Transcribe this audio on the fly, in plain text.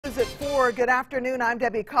4, good afternoon. I'm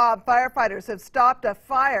Debbie Cobb. Firefighters have stopped a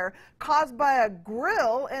fire caused by a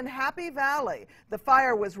grill in Happy Valley. The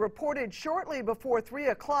fire was reported shortly before 3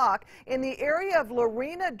 o'clock in the area of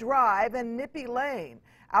Lorena Drive and Nippy Lane.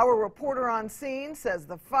 Our reporter on scene says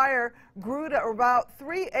the fire grew to about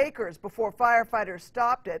 3 acres before firefighters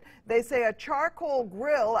stopped it. They say a charcoal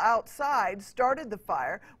grill outside started the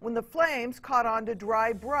fire when the flames caught on to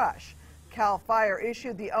dry brush. CAL FIRE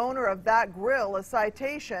issued the owner of that grill a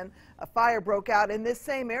citation. A fire broke out in this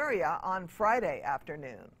same area on Friday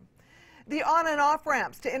afternoon. The on and off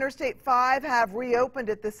ramps to Interstate 5 have reopened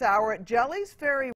at this hour at Jellies Ferry